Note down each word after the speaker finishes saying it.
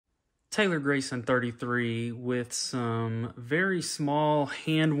Taylor Grayson 33 with some very small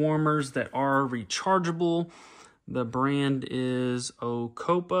hand warmers that are rechargeable. The brand is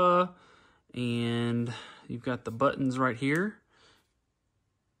Ocoopa, and you've got the buttons right here.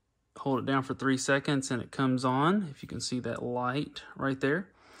 Hold it down for 3 seconds and it comes on. If you can see that light right there.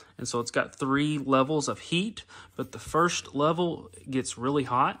 And so it's got 3 levels of heat, but the first level gets really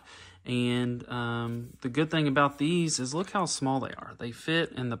hot. And the good thing about these is look how small they are. They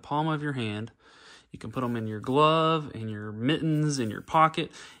fit in the palm of your hand. You can put them in your glove, in your mittens, in your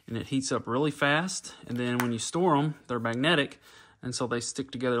pocket, and it heats up really fast. And then when you store them, they're magnetic, and so they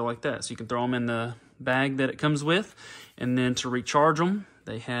stick together like that. So you can throw them in the bag that it comes with. And then to recharge them,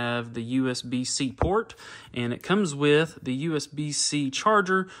 they have the USB-C port, and it comes with the USB-C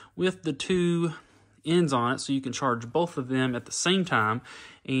charger with the 2 ends on it, so you can charge both of them at the same time.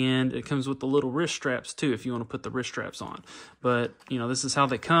 And it comes with the little wrist straps too if you want to put the wrist straps on. But you know, this is how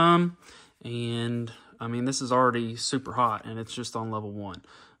they come, and I mean, this is already super hot and it's just on level 1.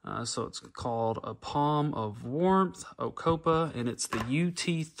 So it's called a Palm of Warmth, Ocoopa, and it's the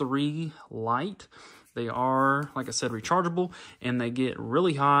UT3 Lite. They are, like I said, rechargeable, and they get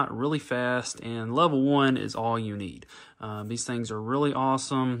really hot really fast, and level 1 is all you need. These things are really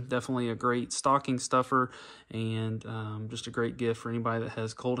awesome, definitely a great stocking stuffer, and just a great gift for anybody that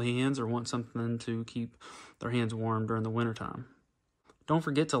has cold hands or wants something to keep their hands warm during the wintertime. Don't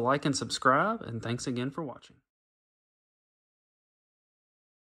forget to like and subscribe, and thanks again for watching.